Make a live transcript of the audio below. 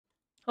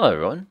Hello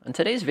everyone. In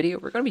today's video,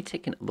 we're going to be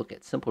taking a look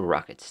at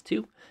SimpleRockets2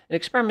 and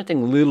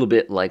experimenting a little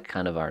bit like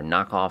kind of our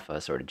knockoff,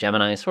 sort of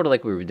Gemini, sort of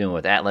like we were doing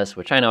with Atlas,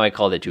 which I know I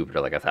called it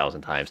Jupiter like 1,000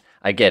 times.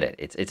 I get it.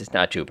 It's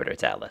not Jupiter,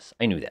 it's Atlas.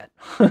 I knew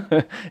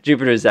that.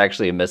 Jupiter is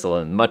actually a missile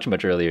in much,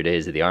 much earlier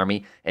days of the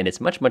Army, and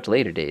its much, much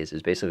later days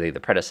is basically the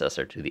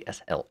predecessor to the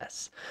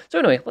SLS. So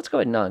anyway, let's go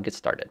ahead and get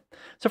started.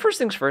 So first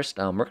things first,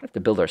 we're going to have to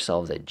build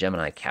ourselves a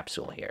Gemini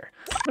capsule here.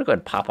 I'm going to go ahead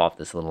and pop off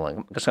this little,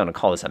 I'm just going to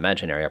call this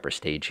imaginary upper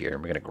stage here,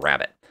 and we're going to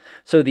grab it.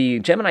 So the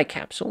Gemini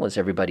capsule, as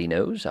everybody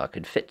knows,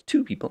 could fit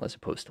 2 people as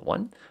opposed to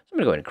 1. So I'm going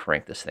to go ahead and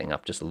crank this thing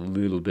up just a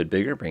little bit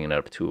bigger, bringing it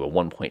up to a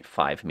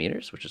 1.5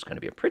 meters, which is going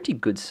to be a pretty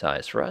good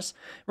size for us.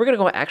 We're going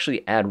to go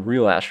actually add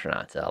real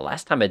astronauts.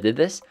 Last time I did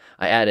this,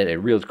 I added a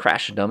real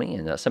crash dummy,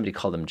 and somebody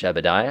called him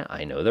Jebediah.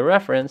 I know the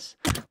reference.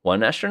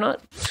 1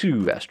 astronaut,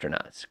 2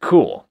 astronauts.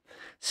 Cool.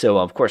 So,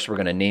 of course, we're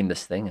going to name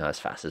this thing as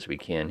fast as we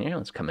can here.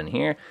 Let's come in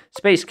here.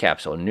 Space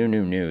capsule. No.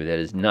 That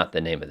is not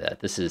the name of that.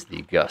 This is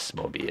the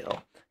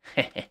Gusmobile.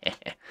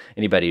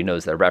 Anybody who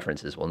knows their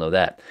references will know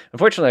that.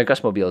 Unfortunately, our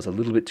Gusmobile is a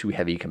little bit too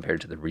heavy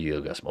compared to the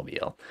real Gusmobile.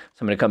 So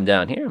I'm going to come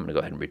down here. I'm going to go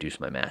ahead and reduce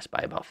my mass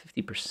by about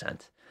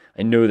 50%.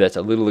 I know that's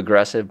a little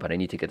aggressive, but I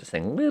need to get this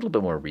thing a little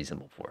bit more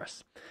reasonable for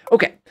us.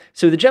 Okay,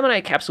 so the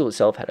Gemini capsule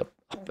itself had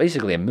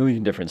basically a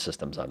million different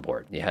systems on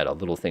board. You had a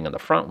little thing on the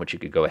front, which you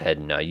could go ahead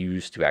and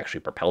use to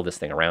actually propel this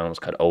thing around. It's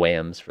called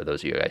OAMs, for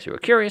those of you guys who are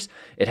curious.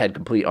 It had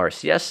complete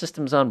RCS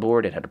systems on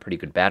board. It had a pretty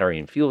good battery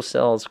and fuel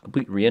cells,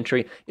 complete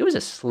reentry. It was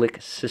a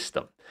slick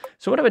system.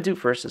 So what I'm going to do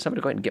first is I'm going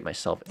to go ahead and get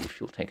myself a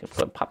fuel tank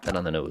and pop that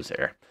on the nose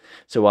there.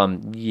 So,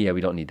 yeah,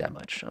 we don't need that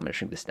much. I'm going to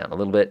shrink this down a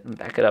little bit and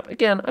back it up.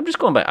 Again, I'm just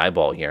going by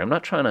eyeball here. I'm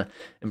not trying to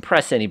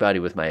impress anybody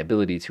with my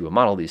ability to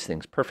model these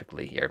things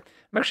perfectly here.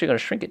 I'm actually going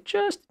to shrink it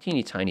just a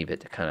teeny tiny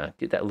bit to kind of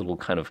get that little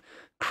kind of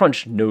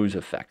crunch nose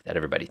effect that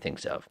everybody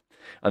thinks of.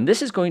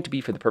 This is going to be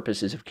for the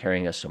purposes of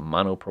carrying us some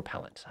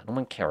monopropellant. I don't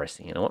want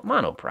kerosene. I want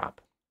monoprop.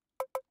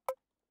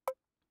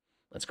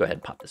 Let's go ahead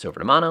and pop this over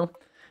to mono.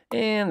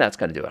 And that's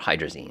going to do it,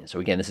 hydrazine. So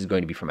again, this is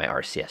going to be for my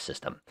RCS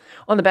system.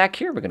 On the back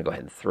here, we're going to go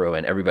ahead and throw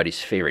in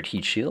everybody's favorite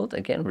heat shield.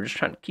 Again, we're just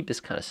trying to keep this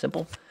kind of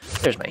simple.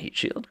 There's my heat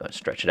shield. Go ahead and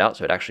stretch it out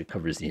so it actually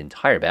covers the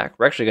entire back.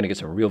 We're actually going to get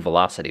some real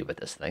velocity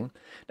with this thing.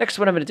 Next,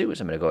 what I'm going to do is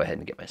I'm going to go ahead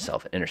and get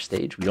myself an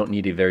interstage. We don't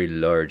need a very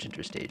large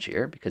interstage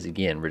here because,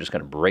 again, we're just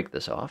going to break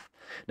this off.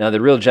 Now,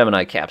 the real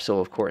Gemini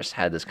capsule, of course,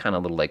 had this kind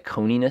of little like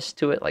coniness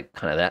to it, like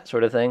kind of that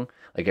sort of thing.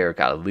 Like it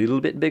got a little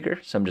bit bigger,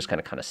 so I'm just going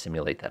to kind of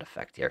simulate that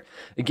effect here.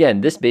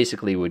 Again, this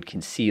basically would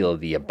conceal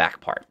the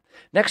back part.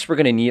 Next, we're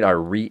going to need our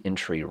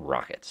re-entry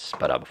rockets.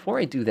 But before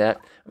I do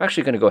that, I'm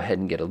actually going to go ahead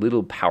and get a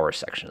little power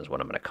section is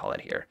what I'm going to call it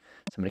here.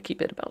 So I'm going to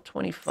keep it about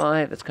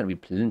 25. That's going to be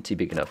plenty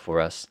big enough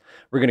for us.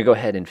 We're going to go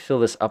ahead and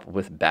fill this up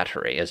with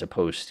battery as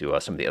opposed to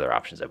some of the other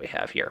options that we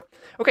have here.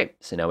 Okay,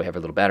 so now we have a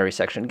little battery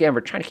section. Again,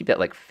 we're trying to keep that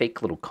like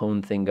fake little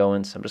cone thing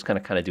going, so I'm just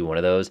going to kind of do one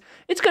of those.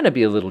 It's going to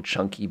be a little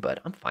chunky, but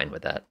I'm fine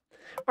with that.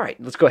 All right,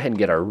 let's go ahead and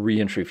get our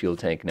re-entry fuel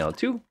tank now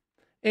too.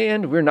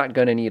 And we're not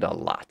going to need a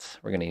lot.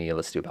 We're going to need,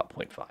 let's do about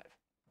 0.5.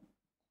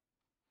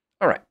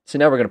 All right, so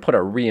now we're going to put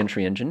our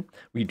re-entry engine.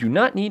 We do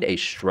not need a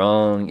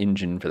strong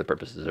engine for the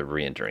purposes of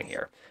re-entering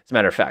here. As a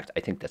matter of fact, I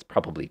think that's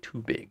probably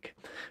too big.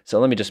 So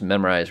let me just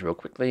memorize real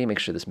quickly, make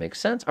sure this makes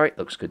sense. All right,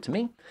 looks good to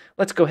me.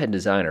 Let's go ahead and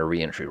design our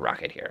re-entry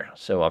rocket here.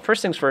 So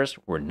first things first,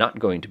 we're not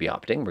going to be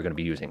opting. We're going to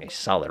be using a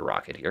solid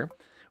rocket here.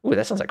 Ooh,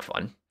 that sounds like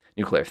fun.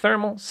 Nuclear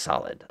thermal,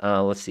 solid.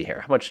 Let's see here.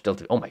 How much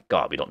delta V? Oh my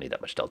God, we don't need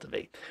that much delta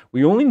V.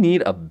 We only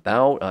need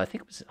about, I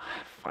think it was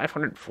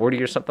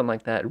 540 or something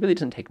like that. It really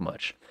doesn't take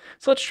much.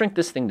 So let's shrink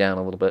this thing down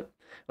a little bit.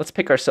 Let's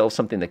pick ourselves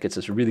something that gets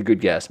us really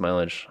good gas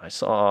mileage. I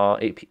saw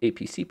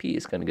APCP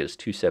is going to get us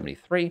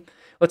 273.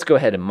 Let's go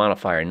ahead and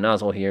modify our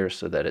nozzle here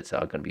so that it's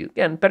going to be,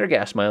 again, better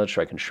gas mileage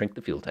so I can shrink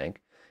the fuel tank.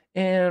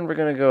 And we're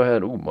going to go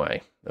ahead, oh my,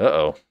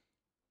 uh-oh.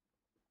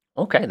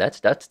 Okay, that's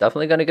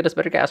definitely going to get us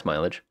better gas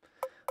mileage.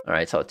 All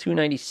right, so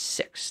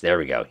 296. There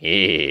we go.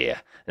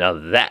 Yeah. Now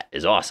that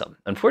is awesome.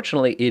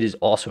 Unfortunately, it is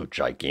also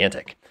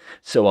gigantic.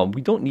 So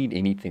we don't need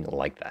anything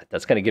like that.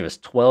 That's going to give us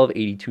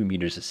 1282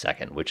 meters a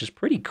second, which is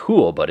pretty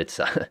cool, but it's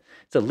a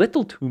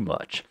little too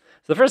much.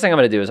 So the first thing I'm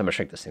going to do is I'm going to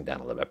shrink this thing down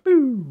a little bit.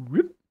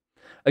 Boo,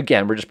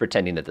 again, we're just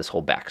pretending that this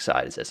whole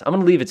backside is this. I'm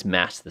going to leave its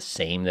mass the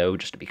same, though,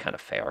 just to be kind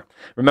of fair.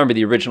 Remember,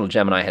 the original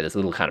Gemini had this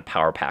little kind of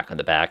power pack on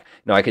the back.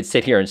 Now, I could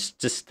sit here and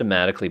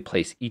systematically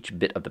place each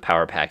bit of the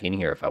power pack in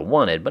here if I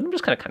wanted, but I'm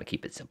just going to kind of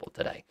keep it simple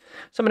today.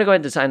 So I'm going to go ahead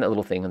and design that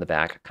little thing on the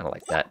back, kind of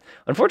like that.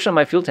 Unfortunately,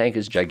 my fuel tank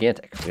is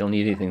gigantic. We don't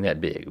need anything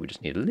that big. We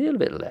just need a little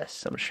bit less.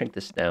 So I'm going to shrink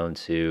this down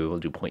to, we'll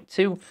do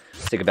 0.2.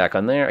 Stick it back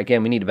on there.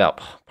 Again, we need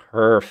about,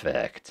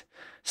 perfect.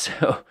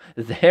 So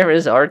there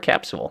is our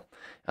capsule.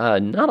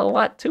 Not a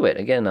lot to it.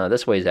 Again,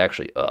 this way is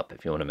actually up,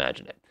 if you want to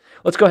imagine it.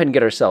 Let's go ahead and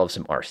get ourselves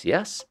some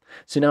RCS.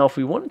 So now if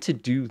we wanted to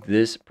do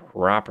this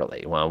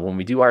properly, well, when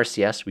we do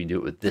RCS, we do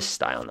it with this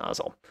style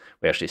nozzle.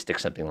 We actually stick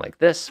something like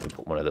this. We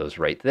put one of those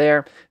right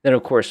there. Then,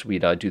 of course,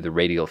 we'd do the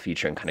radial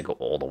feature and kind of go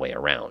all the way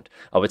around.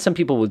 What some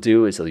people will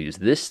do is they'll use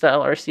this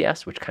style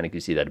RCS, which kind of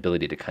gives you that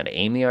ability to kind of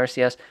aim the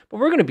RCS. But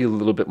we're going to be a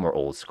little bit more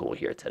old school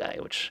here today,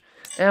 which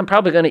And I'm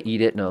probably going to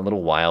eat it in a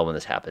little while when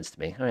this happens to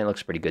me. All right,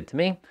 looks pretty good to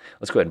me.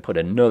 Let's go ahead and put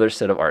another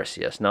set of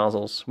RCS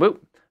nozzles.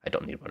 Whoop, I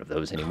don't need one of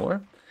those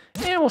anymore.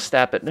 And we'll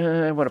snap it.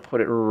 I want to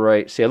put it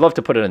right. See, I'd love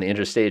to put it on the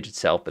interstage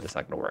itself, but it's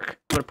not going to work.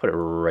 I'm going to put it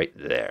right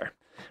there.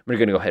 We're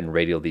going to go ahead and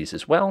radial these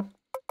as well.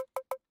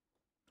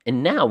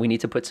 And now we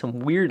need to put some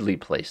weirdly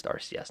placed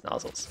RCS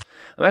nozzles.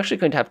 I'm actually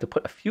going to have to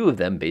put a few of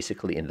them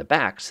basically in the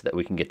back so that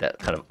we can get that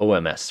kind of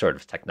OMS sort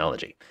of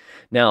technology.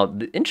 Now,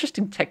 the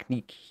interesting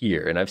technique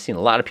here, and I've seen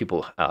a lot of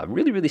people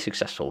really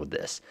successful with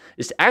this,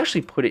 is to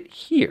actually put it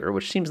here,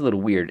 which seems a little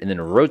weird, and then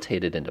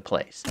rotate it into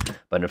place.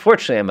 But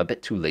unfortunately, I'm a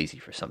bit too lazy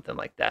for something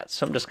like that.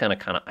 So I'm just going to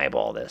kind of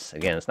eyeball this.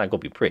 Again, it's not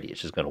going to be pretty.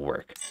 It's just going to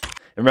work.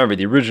 And remember,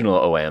 the original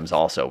OMs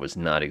also was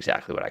not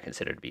exactly what I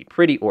consider to be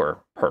pretty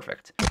or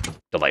perfect.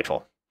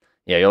 Delightful.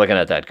 Yeah, you're looking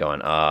at that going,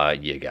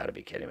 you gotta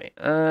be kidding me.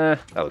 That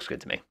looks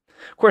good to me.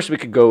 Of course, we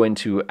could go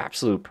into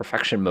absolute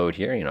perfection mode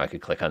here. You know, I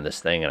could click on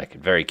this thing and I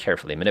could very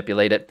carefully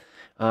manipulate it.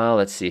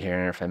 Let's see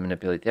here. If I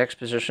manipulate the X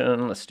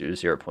position, let's do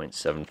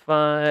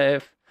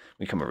 0.75.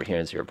 We come over here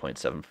at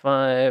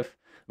 0.75.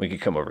 We could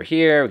come over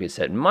here. We could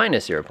set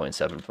minus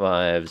 0.75,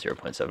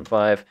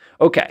 0.75.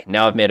 Okay,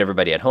 now I've made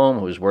everybody at home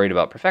who's worried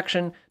about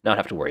perfection not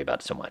have to worry about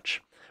it so much.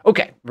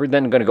 Okay, we're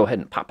then going to go ahead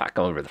and pop back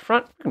over the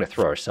front. We're going to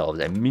throw ourselves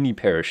a mini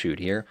parachute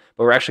here,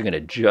 but we're actually going to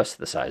adjust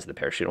the size of the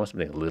parachute. I want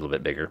something a little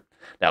bit bigger.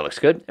 That looks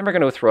good. And we're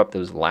going to throw up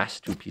those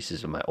last two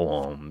pieces of my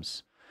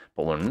arms.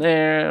 Put one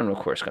there, and of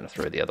course going to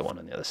throw the other one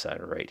on the other side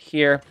right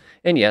here.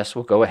 And yes,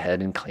 we'll go ahead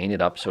and clean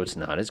it up so it's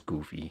not as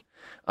goofy.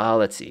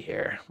 Let's see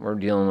here. We're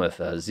dealing with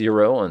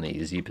 0 on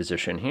the Z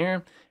position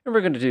here. And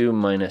we're going to do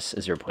minus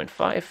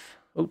 0.5.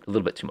 Oh, a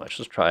little bit too much.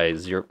 Let's try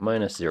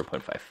minus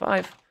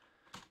 0.55.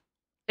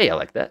 Hey, I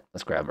like that.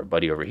 Let's grab our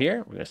buddy over here.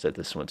 We're going to set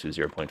this one to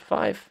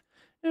 0.5.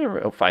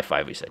 Oh,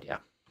 5.5 we said, yeah.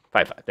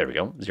 5.5. There we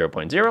go.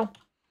 0.0. Boop,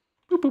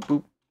 boop,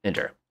 boop.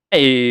 Enter.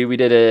 Hey, we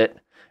did it.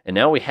 And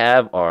now we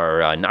have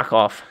our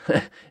knockoff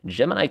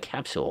Gemini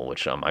capsule,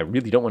 which I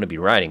really don't want to be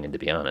riding in, to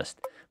be honest.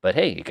 But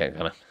hey,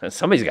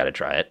 somebody's got to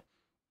try it.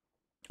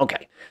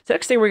 Okay, so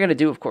next thing we're going to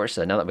do, of course,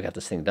 now that we got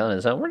this thing done,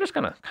 is we're just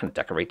going to kind of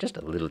decorate just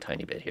a little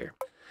tiny bit here.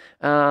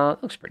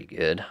 Looks pretty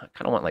good. I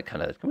kind of want like can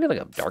we have like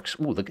a dark,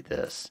 ooh, look at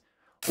this.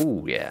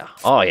 Ooh, yeah.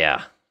 Oh,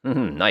 yeah.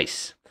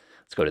 Nice.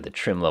 Let's go to the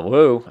trim level.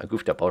 Whoa, I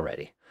goofed up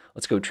already.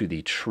 Let's go to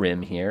the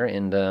trim here,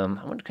 and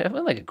I want to kind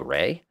of like a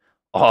gray.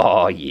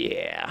 Oh,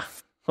 yeah.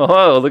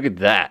 Oh, look at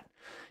that.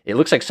 It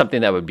looks like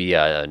something that would be,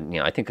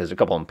 I think there's a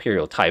couple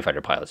Imperial TIE fighter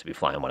pilots would be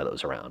flying one of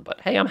those around,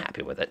 but hey, I'm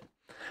happy with it.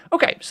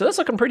 Okay, so that's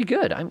looking pretty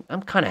good.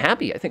 I'm kind of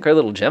happy. I think our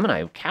little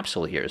Gemini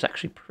capsule here is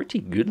actually pretty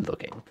good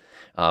looking.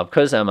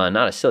 Because I'm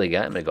not a silly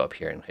guy, I'm going to go up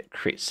here and hit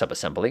create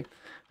subassembly.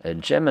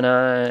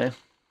 Gemini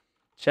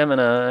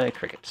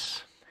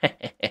crickets.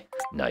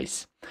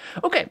 Nice.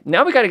 Okay,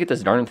 now we got to get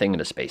this darn thing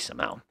into space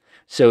somehow.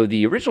 So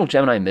the original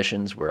Gemini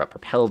missions were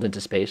propelled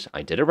into space.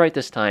 I did it right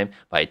this time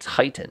by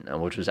Titan,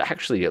 which was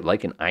actually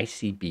like an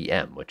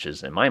ICBM, which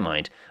is, in my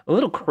mind, a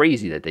little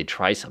crazy that they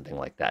try something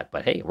like that.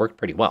 But hey, it worked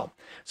pretty well.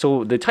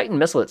 So the Titan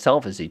missile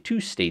itself is a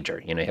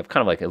two-stager. You know, you have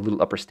kind of like a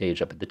little upper stage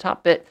up at the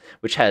top bit,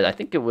 which had, I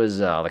think it was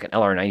like an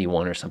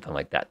LR91 or something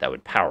like that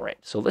would power it.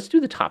 So let's do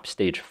the top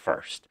stage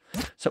first.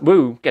 So,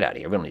 woo, get out of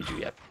here. We don't need you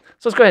yet.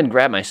 So let's go ahead and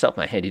grab myself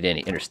my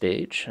handy-danny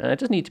interstage. It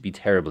doesn't need to be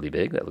terribly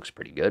big. That looks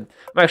pretty good.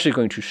 I'm actually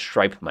going to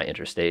stripe my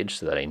interstage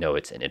so that I know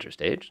it's an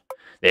interstage.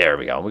 There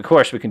we go. Of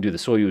course, we can do the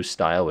Soyuz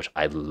style, which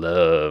I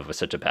love with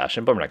such a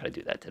passion, but we're not going to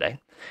do that today.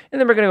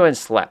 And then we're going to go ahead and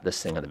slap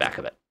this thing on the back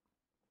of it.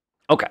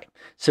 Okay,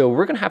 so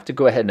we're going to have to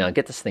go ahead and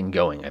get this thing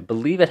going. I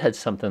believe it had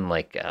something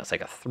like, it's like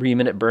a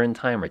 3-minute burn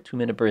time or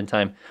 2-minute burn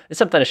time. It's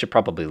something I should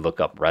probably look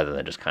up rather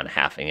than just kind of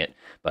halving it.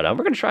 But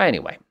we're going to try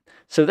anyway.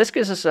 So this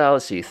gives us,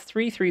 let's see,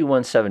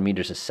 3,317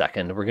 meters a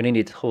second. We're going to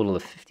need a total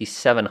of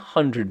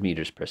 5,700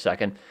 meters per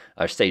second.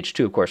 Stage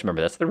 2, of course,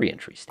 remember, that's the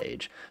re-entry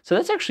stage. So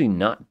that's actually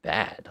not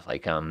bad.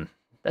 Like,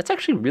 that's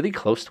actually really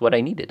close to what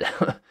I needed.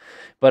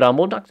 But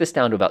we'll knock this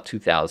down to about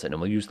 2,000, and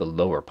we'll use the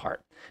lower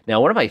part. Now,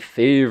 one of my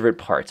favorite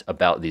parts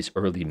about these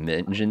early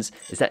engines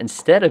is that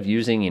instead of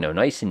using,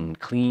 nice and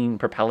clean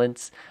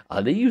propellants,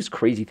 they use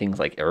crazy things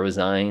like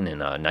aerosine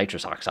and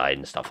nitrous oxide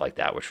and stuff like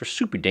that, which were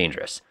super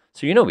dangerous.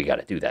 So we got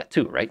to do that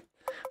too, right?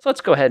 So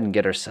let's go ahead and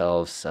get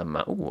ourselves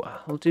some,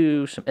 we'll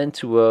do some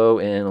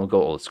N2O, and we'll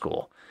go old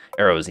school.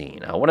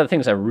 Aerosine. One of the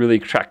things I'm really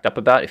cracked up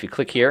about, if you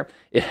click here,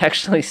 it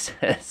actually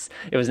says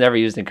it was never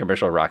used in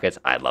commercial rockets.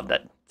 I love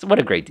that. So what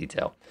a great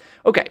detail.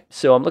 Okay,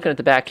 so I'm looking at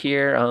the back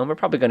here. We're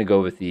probably going to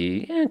go with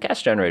the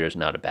gas generator is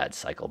not a bad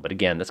cycle. But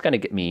again, that's going to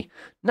get me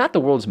not the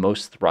world's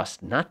most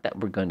thrust, not that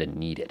we're going to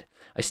need it.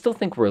 I still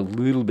think we're a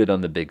little bit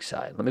on the big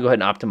side. Let me go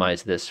ahead and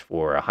optimize this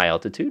for a high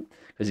altitude.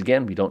 Because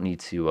again, we don't need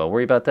to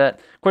worry about that.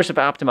 Of course, if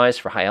I optimize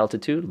for high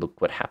altitude, look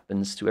what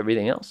happens to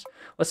everything else.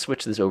 Let's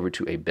switch this over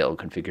to a bell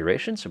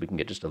configuration so we can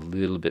get just a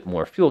little bit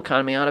more fuel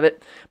economy out of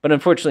it. But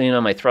unfortunately,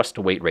 my thrust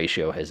to weight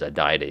ratio has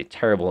died a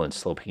terrible and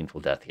slow,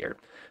 painful death here.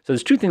 So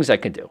there's two things I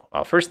can do.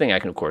 First thing, I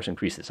can, of course,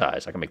 increase the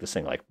size. I can make this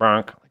thing like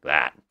bronk, like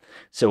that.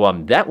 So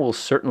that will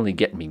certainly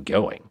get me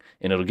going,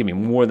 and it'll give me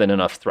more than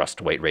enough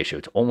thrust-to-weight ratio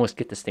to almost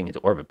get this thing into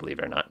orbit, believe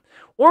it or not.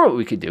 Or what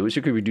we could do is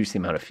we could reduce the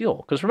amount of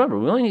fuel, because remember,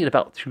 we only need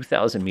about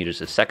 2,000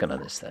 meters a second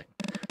on this thing.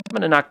 I'm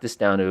going to knock this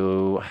down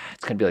to,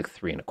 it's going to be like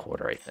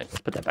 3.25, I think.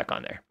 Let's put that back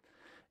on there.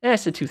 I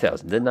said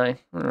 2,000, didn't I?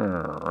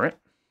 All right.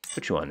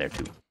 Put you on there,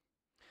 too.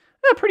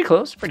 Pretty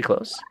close, pretty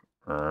close.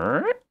 All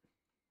right.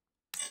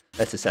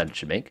 That's the sound it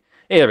should make.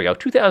 Hey, there we go,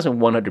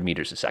 2,100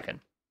 meters a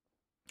second.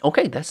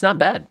 Okay, that's not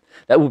bad.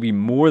 That will be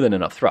more than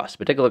enough thrust,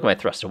 but take a look at my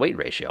thrust-to-weight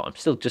ratio. I'm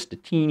still just a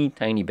teeny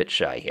tiny bit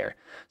shy here.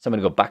 So I'm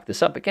going to go back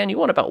this up. Again, you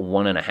want about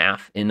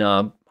 1.5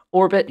 in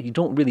orbit. You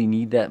don't really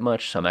need that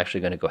much, so I'm actually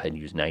going to go ahead and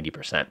use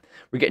 90%.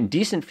 We're getting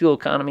decent fuel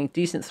economy,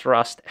 decent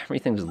thrust.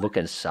 Everything's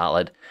looking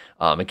solid.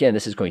 Again,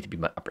 this is going to be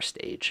my upper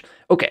stage.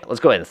 Okay, let's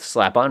go ahead and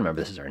slap on.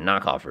 Remember, this is our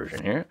knockoff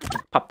version here.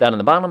 Pop that on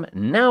the bottom.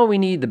 Now we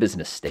need the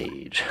business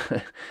stage.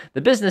 The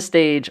business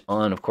stage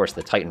on, of course,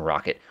 the Titan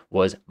rocket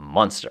was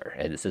monster.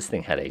 And this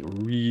thing had a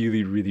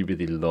really, really,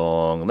 really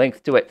long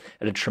length to it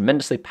and a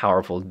tremendously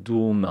powerful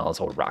dual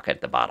nozzle rocket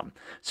at the bottom.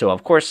 So,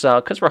 of course,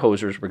 because we're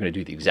hosers, we're going to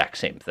do the exact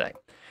same thing.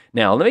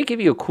 Now, let me give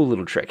you a cool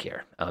little trick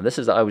here. I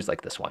always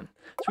like this one.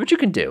 So what you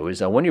can do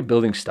is when you're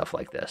building stuff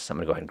like this, I'm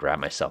going to go ahead and grab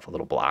myself a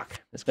little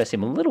block. It's going to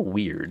seem a little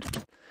weird,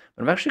 but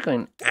I'm actually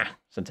going,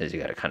 sometimes you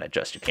got to kind of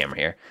adjust your camera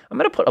here. I'm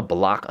going to put a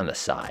block on the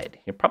side.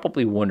 You're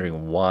probably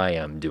wondering why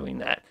I'm doing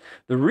that.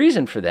 The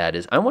reason for that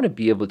is I want to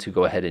be able to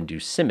go ahead and do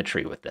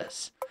symmetry with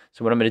this.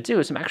 So what I'm going to do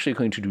is I'm actually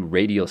going to do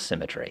radial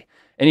symmetry.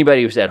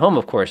 Anybody who's at home,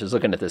 of course, is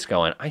looking at this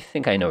going, I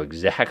think I know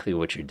exactly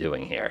what you're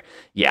doing here.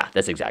 Yeah,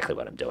 that's exactly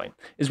what I'm doing.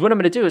 What I'm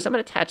going to do is I'm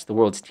going to attach the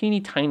world's teeny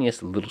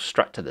tiniest little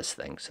strut to this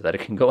thing so that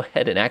it can go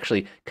ahead and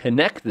actually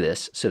connect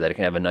this so that it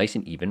can have a nice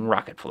and even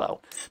rocket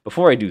flow.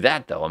 Before I do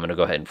that, though, I'm going to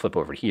go ahead and flip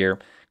over here,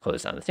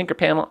 close down the thinker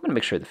panel. I'm going to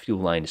make sure the fuel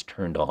line is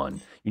turned on.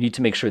 You need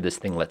to make sure this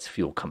thing lets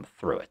fuel come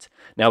through it.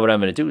 Now what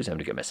I'm going to do is I'm going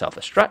to get myself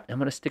a strut. And I'm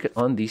going to stick it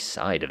on the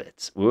side of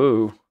it.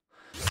 Whoa.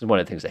 This is one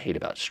of the things I hate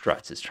about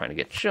struts is trying to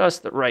get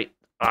just the right,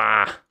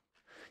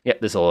 yeah,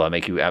 this will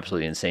make you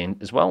absolutely insane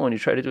as well when you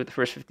try to do it the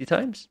first 50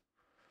 times.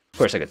 Of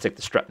course, I could stick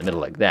the strut in the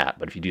middle like that,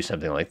 but if you do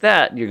something like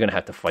that, you're going to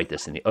have to fight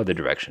this in the other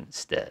direction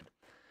instead.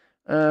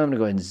 I'm going to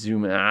go ahead and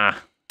zoom in.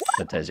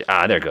 Sometimes,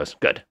 there it goes.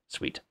 Good.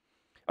 Sweet.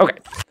 Okay.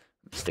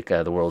 Stick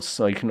the world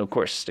so you can, of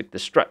course, stick the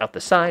strut out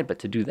the side, but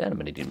to do that, I'm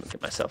going to need to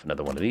get myself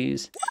another one of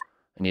these.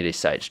 I need a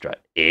side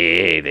strut.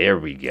 Hey, there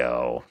we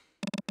go.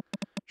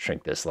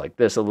 Shrink this like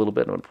this a little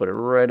bit. I'm going to put it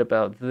right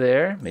about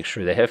there. Make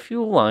sure they have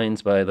fuel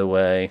lines, by the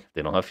way. If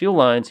they don't have fuel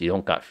lines, you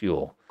don't got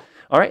fuel.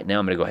 All right, now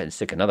I'm going to go ahead and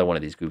stick another one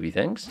of these goofy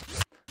things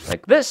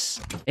like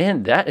this.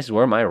 And that is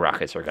where my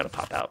rockets are going to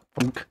pop out.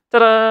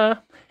 Ta-da!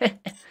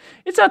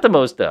 It's not the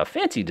most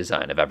fancy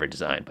design I've ever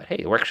designed, but hey,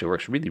 it actually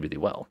works really, really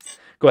well.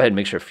 Go ahead and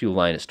make sure fuel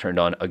line is turned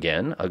on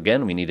again.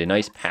 Again, we need a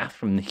nice path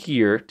from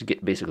here to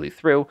get basically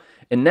through.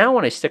 And now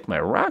when I stick my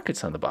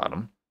rockets on the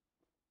bottom,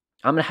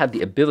 I'm going to have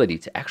the ability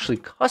to actually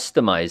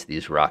customize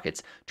these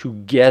rockets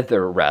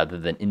together rather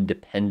than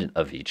independent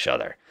of each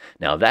other.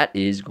 Now, that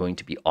is going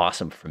to be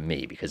awesome for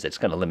me because it's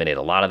going to eliminate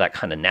a lot of that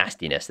kind of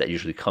nastiness that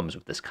usually comes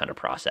with this kind of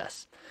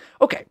process.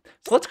 Okay,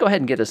 so let's go ahead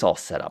and get this all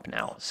set up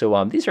now.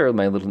 So these are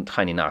my little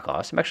tiny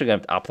knockoffs. I'm actually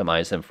going to have to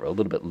optimize them for a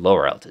little bit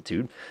lower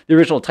altitude. The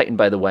original Titan,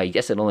 by the way,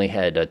 yes, it only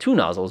had 2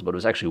 nozzles, but it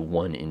was actually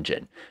 1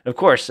 engine. And of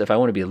course, if I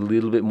want to be a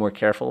little bit more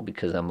careful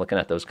because I'm looking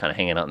at those kind of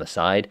hanging out on the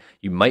side,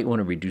 you might want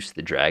to reduce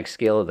the drag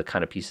scale of the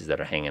kind of pieces that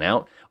are hanging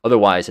out.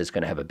 Otherwise, it's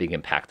going to have a big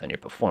impact on your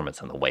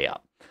performance on the way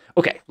up.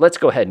 Okay, let's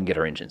go ahead and get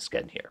our engines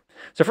going here.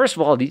 So first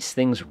of all, these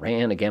things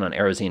ran again on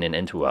Aerozine and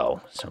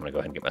N2O. So I'm going to go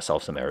ahead and get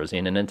myself some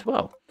Aerozine and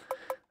N2O.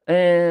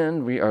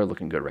 And we are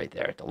looking good right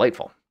there.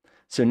 Delightful.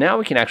 So now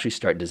we can actually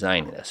start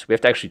designing this. We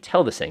have to actually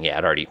tell this thing, yeah,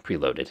 it already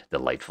preloaded.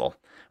 Delightful.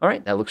 All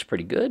right, that looks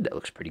pretty good. That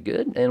looks pretty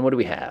good. And what do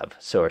we have?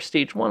 So our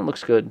stage 1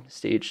 looks good.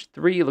 Stage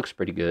 3 looks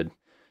pretty good.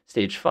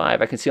 Stage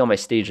 5, I can see all my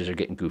stages are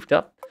getting goofed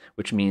up,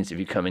 which means if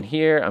you come in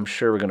here, I'm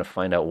sure we're going to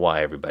find out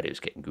why everybody was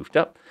getting goofed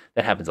up.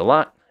 That happens a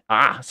lot.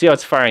 See how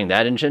it's firing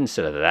that engine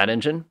instead of that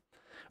engine?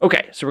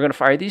 Okay, so we're going to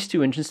fire these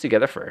 2 engines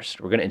together first.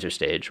 We're going to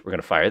interstage. We're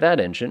going to fire that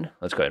engine.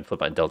 Let's go ahead and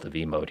flip on Delta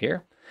V mode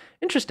here.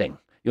 Interesting.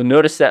 You'll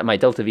notice that my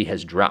Delta V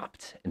has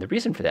dropped. And the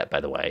reason for that, by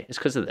the way, is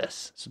because of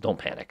this. So don't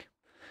panic.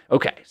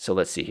 Okay, so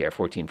let's see here.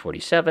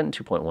 1447,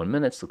 2.1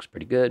 minutes. Looks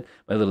pretty good.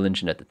 My little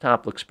engine at the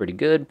top looks pretty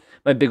good.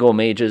 My big old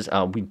mages,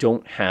 we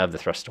don't have the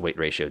thrust-to-weight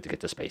ratio to get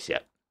to space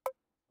yet.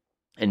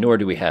 And nor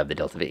do we have the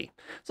Delta V.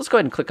 So let's go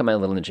ahead and click on my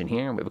little engine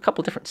here. We have a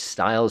couple different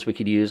styles we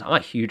could use. I'm a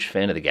huge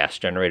fan of the gas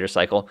generator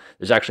cycle.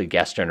 There's actually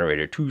gas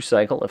generator 2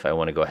 cycle if I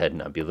want to go ahead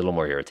and be a little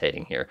more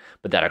irritating here,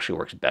 but that actually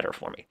works better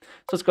for me.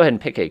 So let's go ahead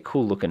and pick a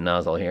cool looking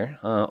nozzle here.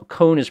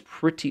 Cone is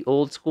pretty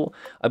old school.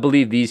 I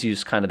believe these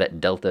use kind of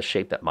that delta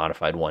shape, that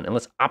modified one. And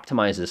let's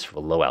optimize this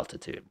for low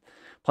altitude.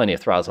 Plenty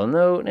of throttle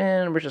note,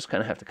 and we're just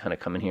going to have to kind of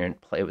come in here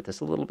and play with this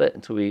a little bit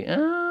until we,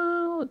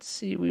 let's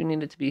see, we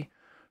need it to be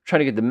trying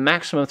to get the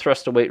maximum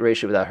thrust to weight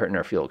ratio without hurting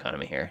our fuel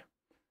economy here.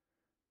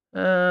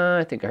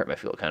 I think I hurt my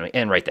fuel economy.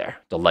 And right there.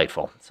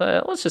 Delightful.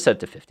 So let's just set it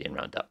to 50 and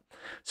round up.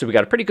 So we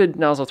got a pretty good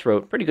nozzle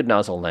throat, pretty good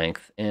nozzle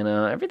length, and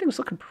everything's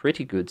looking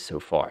pretty good so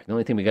far. The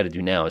only thing we got to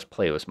do now is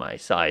play with my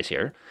size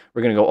here.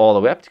 We're going to go all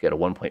the way up to get a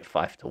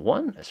 1.5 to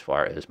 1 as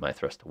far as my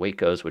thrust to weight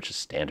goes, which is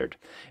standard.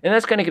 And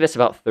that's going to get us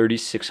about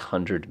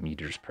 3,600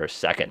 meters per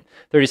second.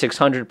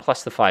 3,600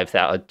 plus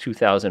the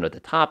 2,000 at the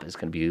top is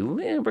going to be,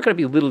 we're going to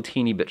be a little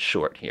teeny bit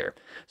short here.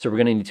 So we're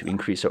going to need to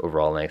increase our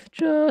overall length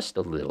just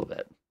a little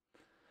bit.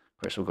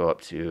 Of course, we'll go up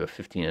to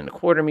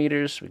 15.25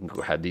 meters. We can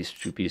go have these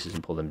two pieces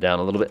and pull them down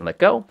a little bit and let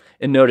go.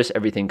 And notice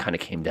everything kind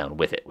of came down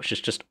with it, which is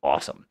just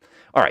awesome.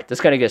 All right, this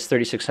kind of gets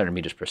 3,600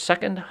 meters per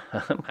second.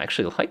 I'm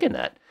actually liking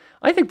that.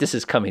 I think this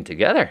is coming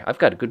together. I've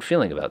got a good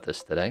feeling about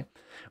this today.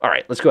 All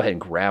right, let's go ahead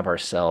and grab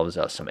ourselves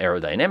some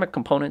aerodynamic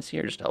components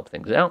here just to help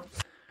things out. Go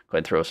ahead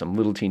and throw some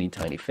little teeny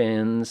tiny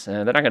fins.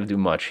 They're not going to do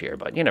much here,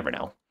 but you never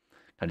know.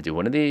 How to do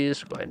one of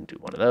these, go ahead and do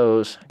one of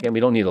those. Again,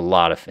 we don't need a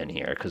lot of fin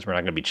here because we're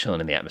not going to be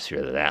chilling in the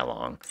atmosphere that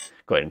long.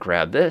 Go ahead and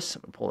grab this,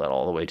 and pull that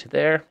all the way to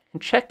there,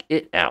 and check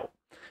it out.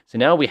 So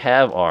now we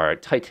have our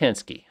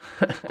Titansky.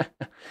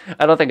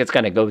 I don't think it's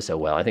going to go so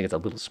well. I think it's a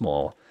little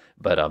small,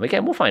 but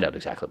again, we'll find out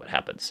exactly what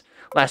happens.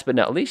 Last but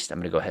not least, I'm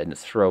going to go ahead and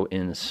throw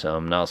in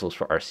some nozzles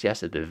for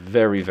RCS at the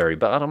very, very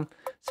bottom.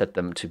 Set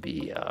them to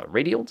be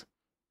radialed.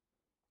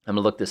 I'm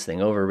going to look this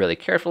thing over really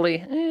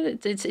carefully.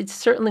 It's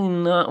certainly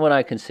not what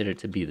I consider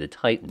to be the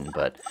Titan,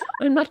 but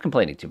I'm not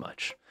complaining too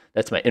much.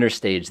 That's my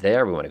interstage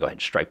there. We want to go ahead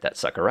and stripe that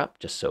sucker up,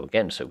 just so,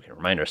 again, so we can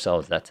remind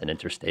ourselves that's an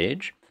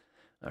interstage.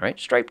 All right,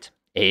 striped.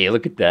 Hey,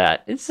 look at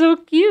that. It's so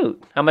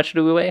cute. How much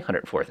do we weigh?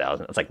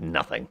 104,000. That's like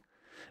nothing.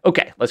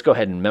 Okay, let's go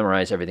ahead and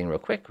memorize everything real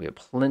quick. We have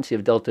plenty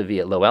of delta V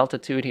at low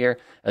altitude here.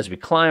 As we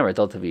climb, our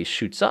delta V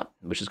shoots up,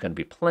 which is going to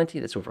be plenty.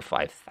 That's over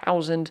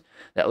 5,000.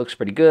 That looks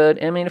pretty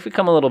good. I mean, if we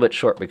come a little bit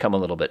short, we come a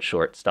little bit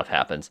short. Stuff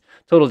happens.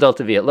 Total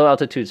delta V at low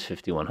altitude is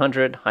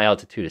 5,100. High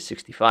altitude is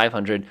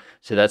 6,500.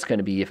 So that's going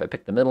to be, if I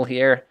pick the middle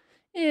here,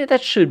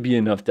 that should be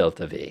enough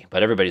delta V.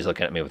 But everybody's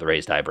looking at me with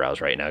raised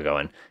eyebrows right now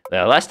going,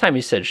 last time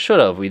you said should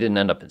have, we didn't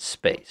end up in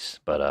space.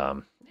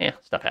 But,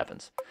 stuff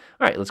happens.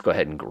 All right, let's go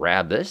ahead and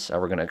grab this.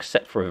 We're going to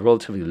set for a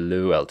relatively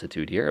low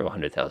altitude here of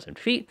 100,000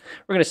 feet.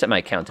 We're going to set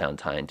my countdown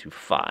time to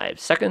 5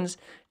 seconds.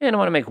 And I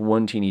want to make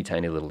one teeny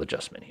tiny little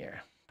adjustment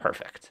here.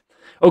 Perfect.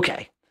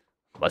 Okay,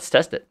 let's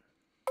test it.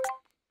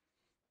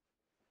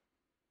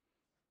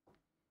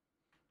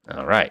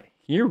 All right,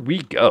 here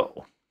we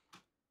go.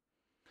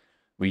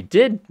 We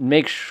did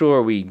make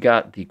sure we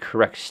got the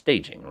correct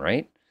staging,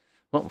 right?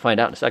 Well, we'll find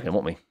out in a second,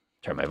 won't we?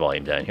 Turn my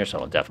volume down here so I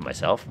don't deafen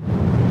myself.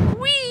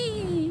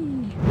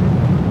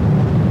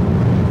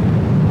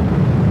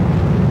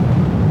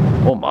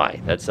 Oh my,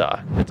 that's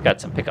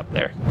got some pickup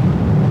there.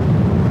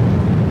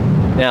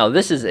 Now,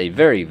 this is a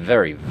very,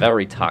 very,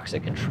 very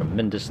toxic and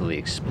tremendously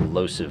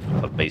explosive,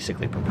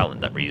 basically,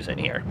 propellant that we're using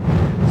here.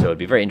 So it'd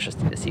be very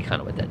interesting to see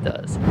kind of what that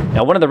does.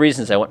 Now, one of the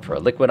reasons I went for a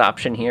liquid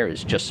option here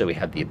is just so we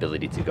have the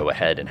ability to go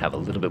ahead and have a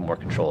little bit more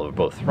control over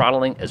both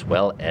throttling as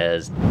well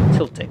as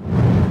tilting.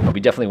 But we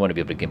definitely want to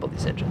be able to gimbal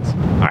these engines.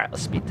 All right,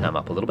 let's speed time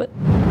up a little bit.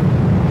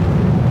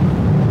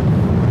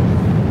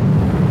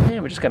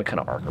 We're just going to kind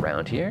of arc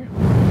around here.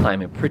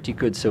 Climbing pretty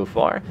good so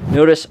far.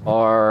 Notice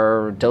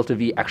our delta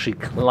V actually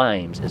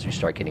climbs as we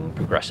start getting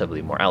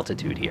progressively more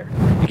altitude here.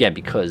 Again,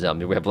 because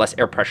we have less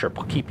air pressure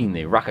keeping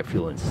the rocket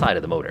fuel inside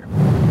of the motor.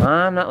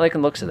 I'm not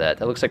liking the looks of that.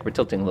 That looks like we're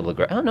tilting a little.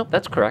 Oh, no,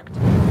 that's correct.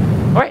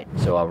 All right,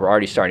 so we're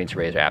already starting to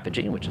raise our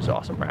apogee, which is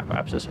awesome. Or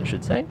apoapsis, I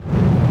should say.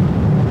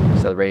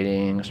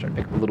 Accelerating, starting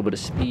to pick up a little bit of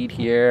speed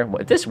here.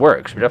 Well, if this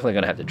works, we're definitely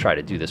going to have to try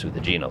to do this with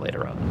the Geno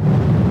later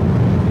on.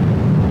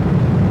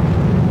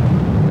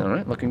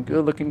 Looking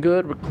good, looking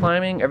good. We're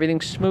climbing.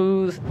 Everything's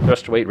smooth.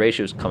 Thrust to weight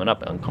ratio is coming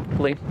up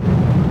uncomfortably.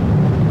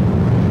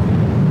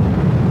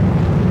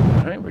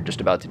 All right, we're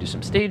just about to do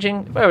some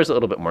staging. If I was a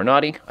little bit more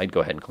naughty, I'd go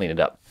ahead and clean it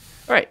up.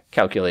 All right,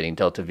 calculating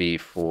delta V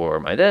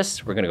for my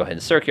this. We're going to go ahead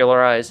and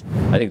circularize.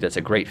 I think that's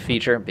a great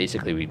feature.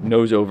 Basically, we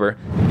nose over,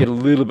 get a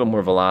little bit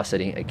more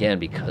velocity. Again,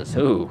 because,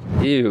 ooh,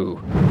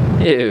 ew,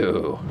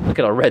 ew. Look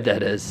at how red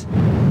that is.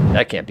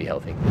 That can't be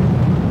healthy.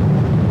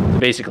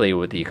 Basically,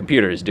 what the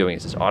computer is doing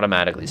is it's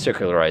automatically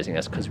circularizing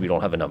us because we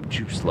don't have enough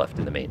juice left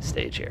in the main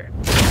stage here.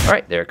 All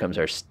right, there comes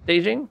our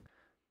staging.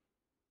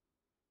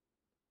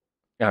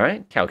 All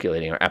right,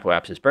 calculating our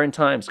apoapsis burn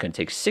time. It's going to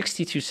take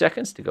 62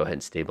 seconds to go ahead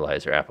and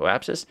stabilize our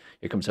apoapsis.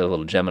 Here comes our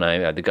little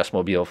Gemini, the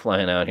Gusmobile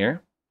flying out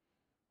here.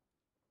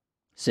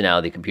 So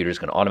now the computer is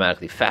going to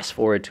automatically fast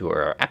forward to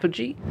our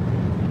apogee.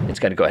 It's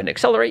going to go ahead and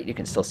accelerate. You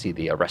can still see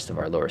the rest of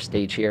our lower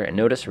stage here. And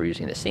notice we're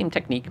using the same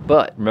technique,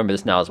 but remember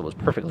this nozzle was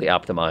perfectly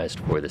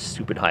optimized for this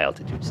stupid high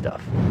altitude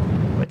stuff.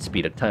 Let's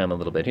speed up time a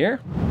little bit here.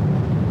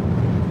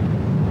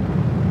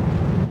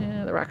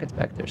 Yeah, the rocket's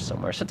back there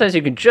somewhere. Sometimes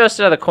you can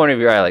just out of the corner of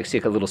your eye, like see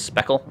like a little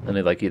speckle, and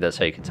that's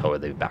how you can tell where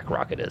the back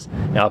rocket is.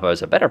 Now, if I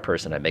was a better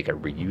person, I'd make it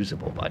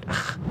reusable, but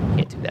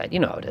can't do that. You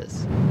know how it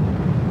is.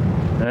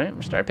 All right,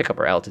 we're starting to pick up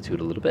our altitude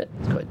a little bit.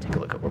 Let's go ahead and take a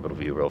look at orbital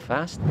view real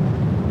fast.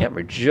 Yeah,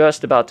 we're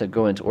just about to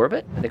go into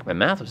orbit. I think my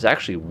math was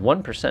actually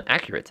 1%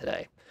 accurate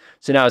today.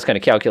 So now it's going to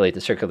calculate the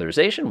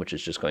circularization, which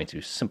is just going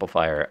to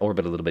simplify our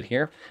orbit a little bit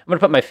here. I'm going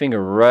to put my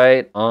finger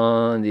right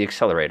on the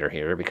accelerator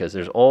here because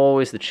there's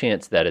always the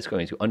chance that it's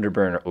going to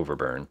underburn or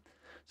overburn.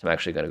 So I'm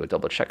actually going to go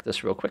double check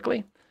this real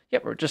quickly.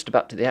 Yep, we're just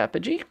about to the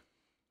apogee.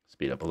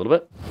 Speed up a little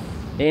bit.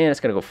 And it's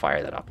going to go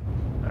fire that up.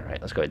 All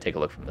right, let's go ahead and take a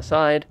look from the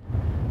side.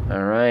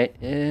 All right,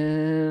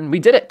 and we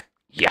did it.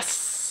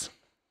 Yes,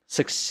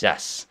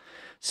 success.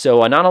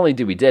 So not only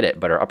did we did it,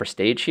 but our upper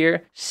stage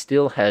here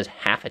still has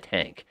half a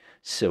tank.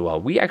 So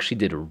we actually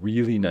did a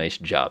really nice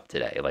job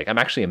today. Like, I'm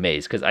actually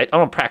amazed because I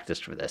don't practice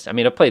for this. I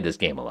mean, I've played this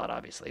game a lot,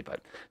 obviously,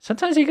 but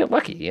sometimes you get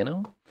lucky, you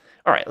know?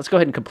 All right, let's go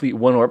ahead and complete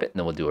one orbit, and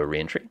then we'll do a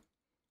reentry.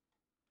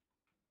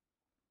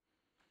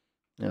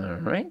 All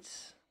right.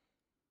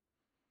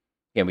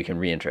 Yeah, we can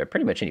re-enter at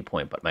pretty much any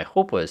point, but my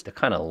hope was to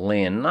kind of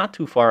land not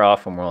too far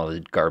off from where all the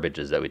garbage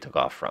is that we took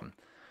off from.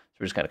 So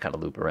we're just going to kind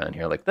of loop around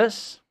here like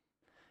this.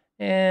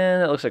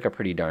 And it looks like a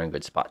pretty darn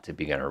good spot to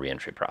begin our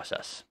re-entry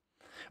process.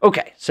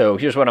 Okay, so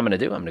here's what I'm going to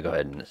do. I'm going to go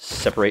ahead and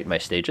separate my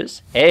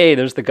stages. Hey,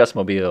 there's the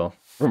Gusmobile.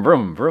 Vroom,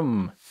 vroom,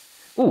 vroom.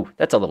 Ooh,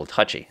 that's a little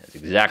touchy. That's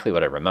exactly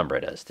what I remember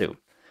it as, too.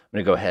 I'm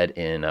going to go ahead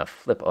and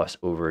flip us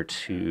over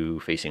to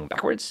facing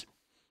backwards.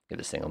 Give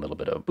this thing a little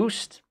bit of a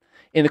boost.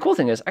 And the cool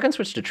thing is I can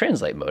switch to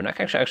translate mode, and I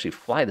can actually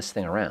fly this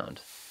thing around.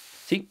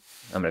 See,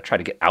 I'm going to try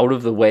to get out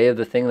of the way of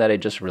the thing that I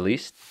just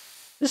released.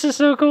 This is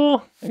so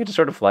cool. I can just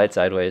sort of fly it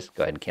sideways.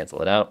 Go ahead and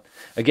cancel it out.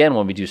 Again,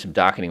 when we do some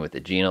docketing with the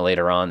Gina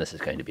later on, this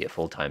is going to be a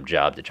full-time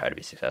job to try to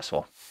be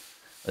successful.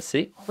 Let's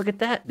see. Oh, look at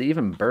that. They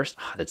even burst.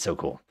 Oh, that's so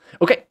cool.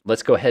 Okay,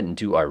 let's go ahead and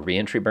do our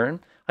re-entry burn.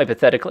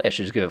 Hypothetically, I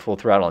should just give it full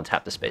throttle and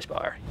tap the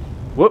spacebar.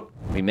 Whoop,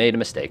 we made a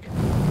mistake.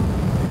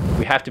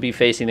 We have to be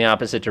facing the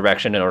opposite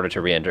direction in order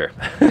to re-enter.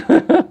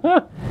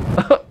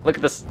 Look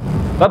at this.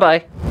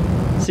 Bye-bye.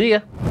 See ya.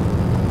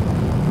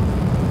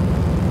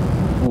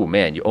 Ooh,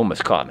 man, you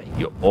almost caught me.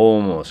 You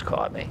almost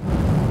caught me.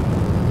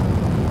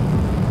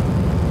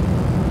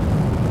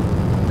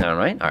 All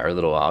right, our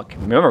little walk.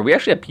 Remember, we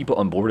actually have people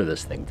on board of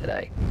this thing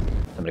today.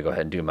 I'm going to go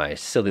ahead and do my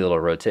silly little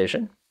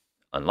rotation.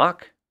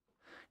 Unlock.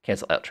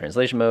 Cancel out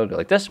translation mode. Go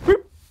like this.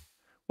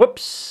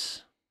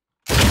 Whoops.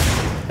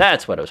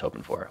 That's what I was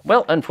hoping for.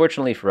 Well,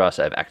 unfortunately for us,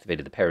 I've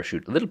activated the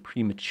parachute a little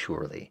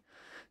prematurely.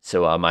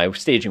 So my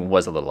staging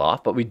was a little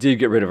off, but we did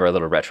get rid of our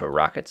little retro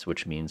rockets,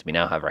 which means we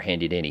now have our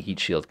handy-dandy heat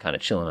shield kind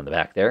of chilling on the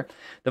back there.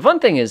 The fun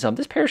thing is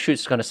this parachute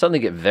is going to suddenly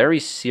get very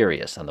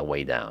serious on the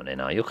way down,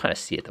 and you'll kind of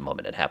see it the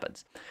moment it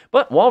happens.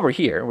 But while we're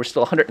here, we're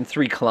still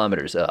 103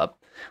 kilometers up.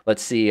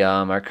 Let's see,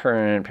 our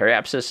current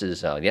periapsis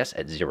is, yes,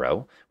 at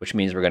 0, which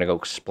means we're going to go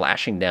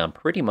splashing down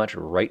pretty much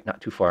right not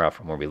too far out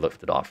from where we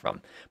lifted off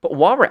from. But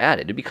while we're at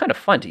it, it'd be kind of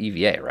fun to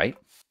EVA, right?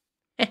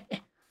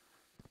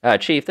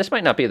 Chief, this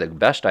might not be the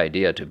best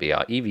idea to be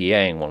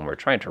EVAing when we're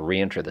trying to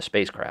re-enter the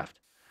spacecraft.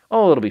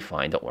 Oh, it'll be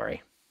fine, don't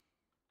worry.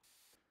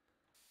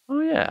 Oh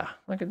yeah,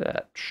 look at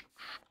that.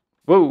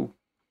 Whoa.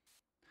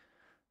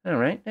 All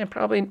right, and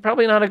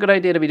probably not a good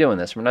idea to be doing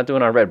this. We're not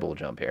doing our Red Bull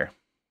jump here.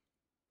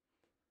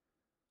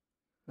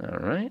 All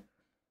right,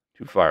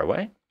 too far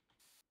away.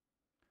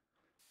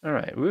 All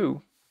right,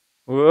 woo.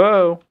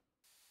 Whoa.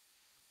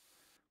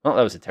 Well,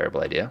 that was a terrible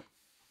idea.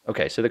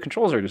 Okay, so the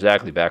controls are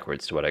exactly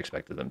backwards to what I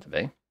expected them to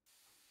be.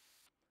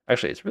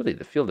 Actually, it's really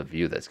the field of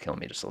view that's killing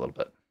me just a little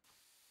bit.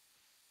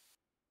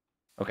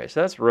 Okay,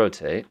 so that's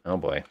rotate. Oh,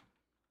 boy.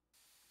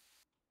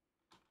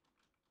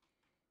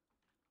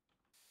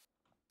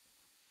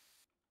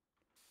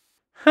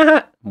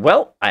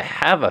 Well, I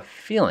have a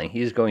feeling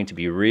he's going to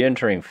be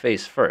re-entering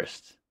face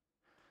first.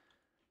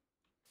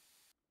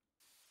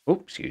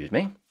 Oops, excuse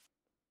me.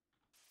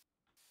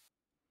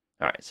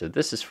 All right, so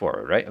this is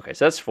forward, right? Okay,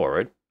 so that's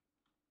forward.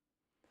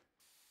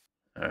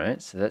 All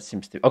right, so that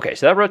seems to... Okay,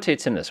 so that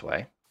rotates him this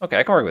way. Okay,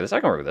 I can work with this.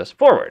 I can work with this.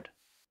 Forward.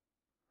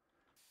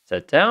 Is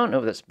that down? No,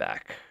 that's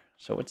back.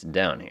 So what's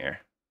down here?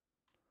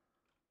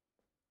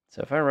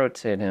 So if I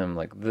rotate him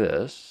like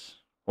this...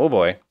 Oh,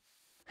 boy.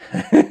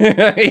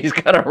 He's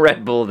got to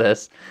Red Bull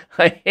this.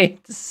 I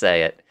hate to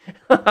say it.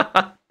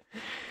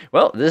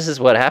 Well, this is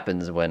what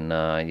happens when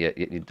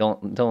you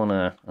don't...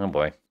 oh,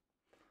 boy.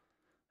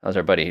 How's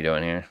our buddy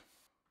doing here?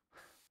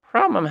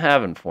 Problem I'm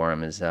having for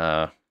him is...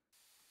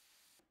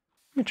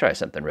 Let me try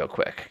something real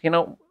quick. You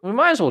know, we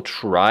might as well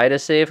try to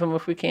save him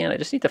if we can. I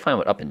just need to find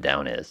what up and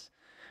down is.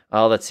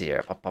 Let's see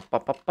here.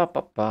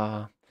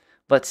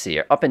 Let's see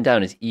here. Up and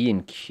down is E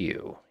and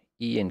Q.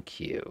 E and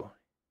Q.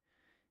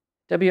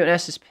 W and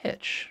S is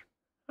pitch.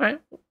 All right,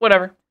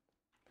 whatever.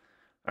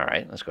 All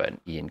right, let's go ahead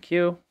and E and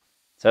Q.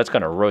 So that's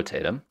going to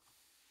rotate him.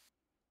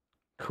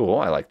 Cool,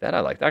 I like that.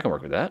 I like that. I can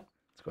work with that.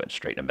 Let's go ahead and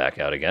straighten him back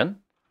out again.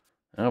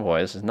 Oh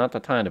boy, this is not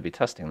the time to be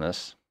testing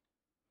this.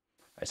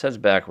 All right, so that's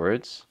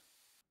backwards.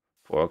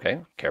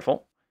 Okay,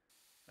 careful.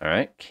 All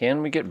right,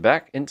 can we get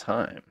back in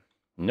time?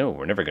 No,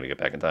 we're never going to get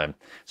back in time.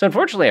 So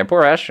unfortunately, our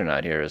poor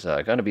astronaut here is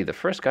going to be the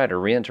first guy to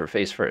re-enter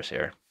face first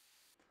here.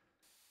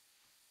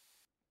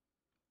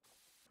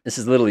 This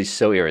is literally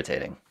so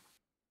irritating.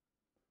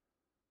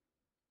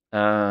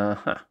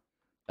 Forward.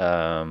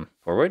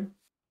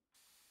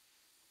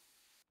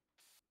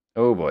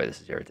 Oh boy,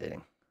 this is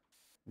irritating.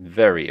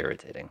 Very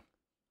irritating.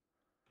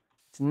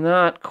 It's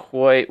not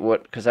quite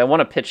what... Because I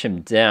want to pitch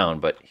him down,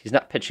 but he's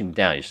not pitching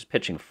down. He's just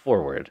pitching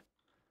forward.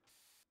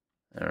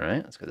 All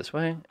right, let's go this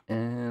way.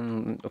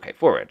 And, okay,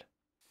 forward.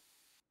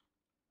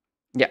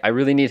 Yeah, I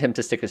really need him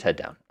to stick his head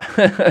down.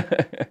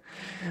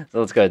 So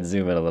let's go ahead and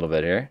zoom in a little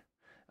bit here.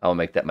 I'll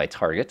make that my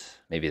target.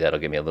 Maybe that'll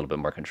give me a little bit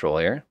more control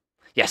here.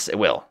 Yes, it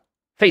will.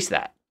 Face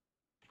that.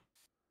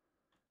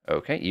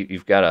 Okay, you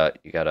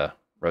gotta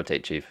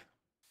rotate, Chief.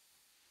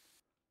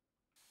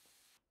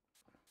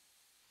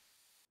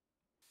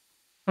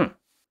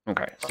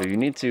 Okay, so you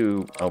need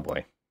to, oh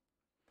boy,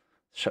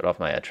 shut off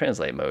my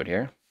translate mode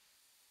here.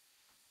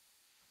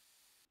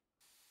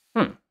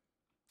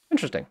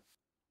 Interesting.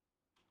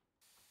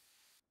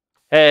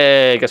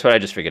 Hey, guess what I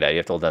just figured out? You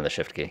have to hold down the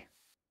shift key.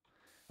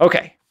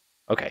 Okay,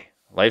 okay.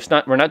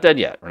 We're not dead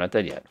yet. We're not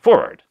dead yet.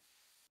 Forward.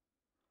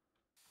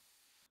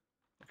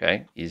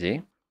 Okay,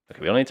 easy.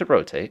 Okay, we only need to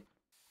rotate.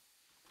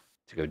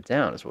 To go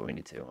down is what we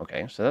need to.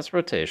 Okay, so that's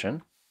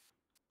rotation.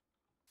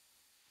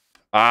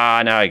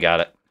 Ah, now I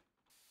got it.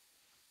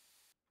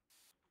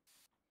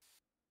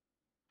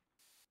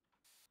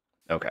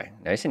 Okay,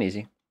 nice and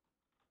easy.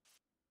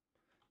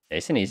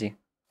 Nice and easy.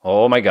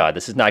 Oh my god,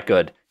 this is not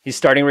good. He's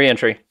starting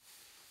re-entry.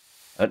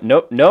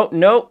 Nope, nope,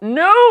 nope,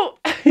 no!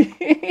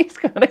 He's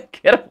gonna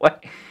get away.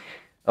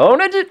 Oh,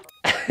 no,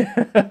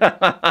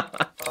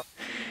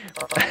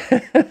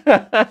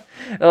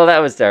 oh, that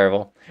was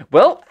terrible.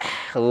 Well,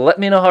 let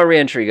me know how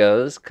re-entry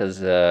goes,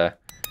 because my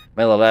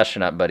little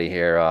astronaut buddy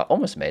here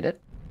almost made it.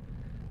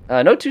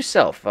 Note to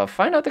self,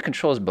 find out the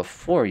controls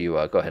before you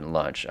go ahead and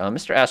launch.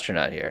 Mr.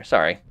 Astronaut here,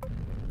 sorry.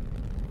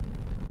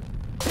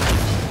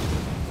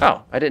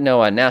 Oh, I didn't know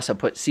NASA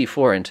put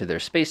C4 into their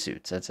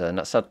spacesuits. That's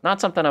not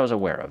something I was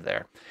aware of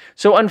there.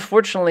 So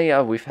unfortunately,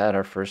 we've had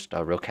our first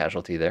real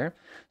casualty there.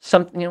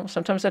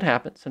 Sometimes that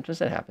happens. Sometimes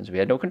that happens. We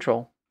had no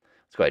control.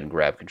 Let's go ahead and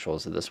grab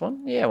controls of this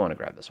one. Yeah, I want to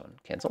grab this one.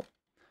 Cancel.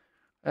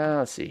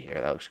 Let's see here.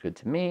 That looks good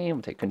to me.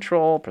 We'll take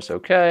control. Press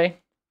OK.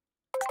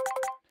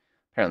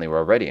 Apparently, we're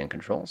already in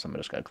control, so I'm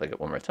just going to click it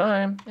one more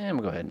time. And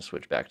we'll go ahead and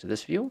switch back to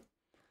this view.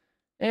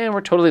 And we're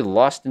totally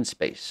lost in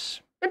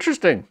space.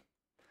 Interesting.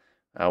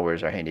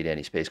 Where's our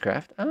handy-dandy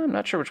spacecraft? I'm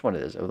not sure which one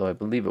it is, although I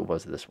believe it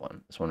was this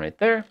one. This one right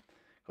there.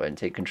 Go ahead and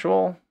take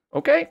control.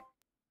 Okay.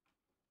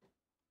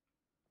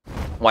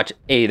 Watch.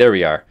 Hey, there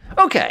we are.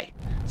 Okay.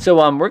 So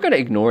we're going to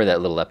ignore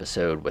that little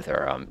episode with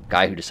our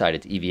guy who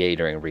decided to EVA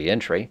during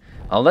re-entry.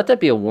 I'll let that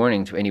be a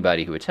warning to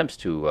anybody who attempts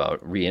to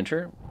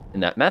re-enter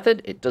in that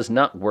method. It does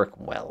not work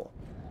well.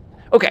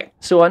 Okay,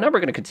 so now we're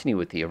going to continue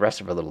with the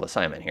rest of our little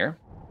assignment here.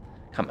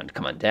 Come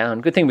on down.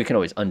 Good thing we can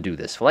always undo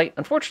this flight.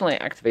 Unfortunately,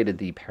 I activated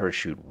the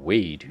parachute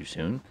way too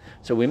soon,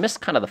 so we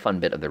missed kind of the fun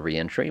bit of the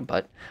re-entry,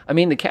 but, I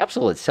mean, the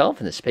capsule itself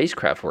and the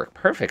spacecraft work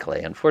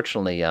perfectly.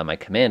 Unfortunately, my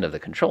command of the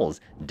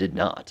controls did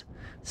not.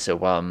 So,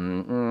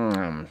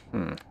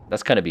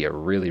 that's going to be a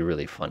really,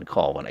 really fun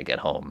call when I get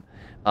home.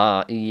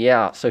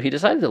 Yeah, so he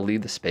decided to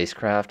leave the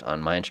spacecraft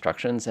on my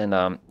instructions, and,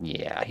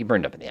 yeah, he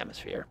burned up in the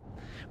atmosphere.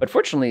 But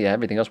fortunately,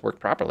 everything else worked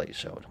properly,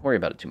 so don't worry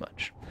about it too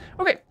much.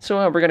 Okay, so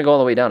we're going to go all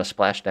the way down to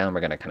splashdown. We're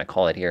going to kind of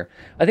call it here.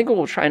 I think what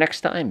we'll try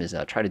next time is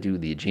try to do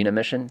the Gemini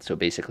mission. So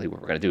basically what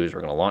we're going to do is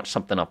we're going to launch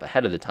something up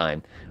ahead of the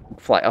time,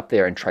 fly up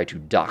there and try to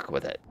dock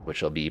with it,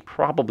 which will be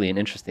probably an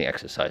interesting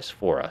exercise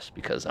for us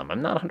because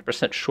I'm not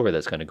 100% sure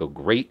that's going to go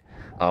great.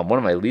 One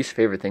of my least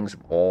favorite things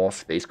of all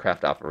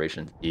spacecraft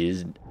operations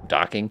is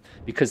docking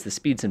because the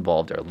speeds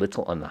involved are a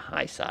little on the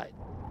high side.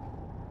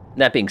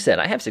 That being said,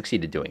 I have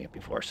succeeded doing it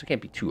before, so it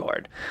can't be too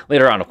hard.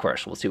 Later on, of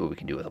course, we'll see what we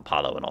can do with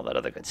Apollo and all that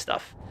other good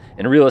stuff.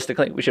 And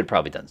realistically, we should have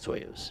probably done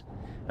Soyuz.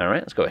 All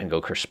right, let's go ahead and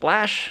go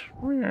kersplash.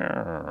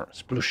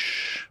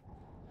 Sploosh.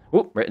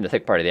 Ooh, right in the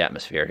thick part of the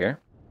atmosphere here.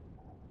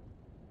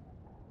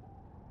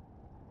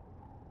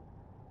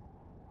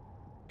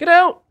 Get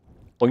out!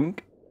 Boink.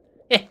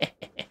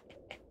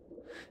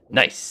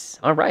 Nice.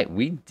 All right,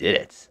 we did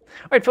it.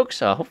 All right,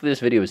 folks, hopefully this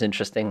video was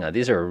interesting.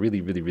 These are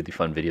really, really, really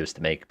fun videos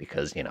to make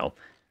because, you know,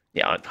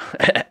 yeah,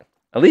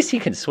 at least he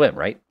can swim,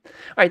 right? All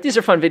right, these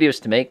are fun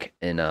videos to make.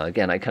 And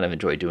again, I kind of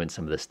enjoy doing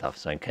some of this stuff,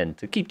 so I intend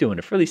to keep doing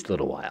it for at least a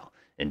little while.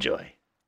 Enjoy.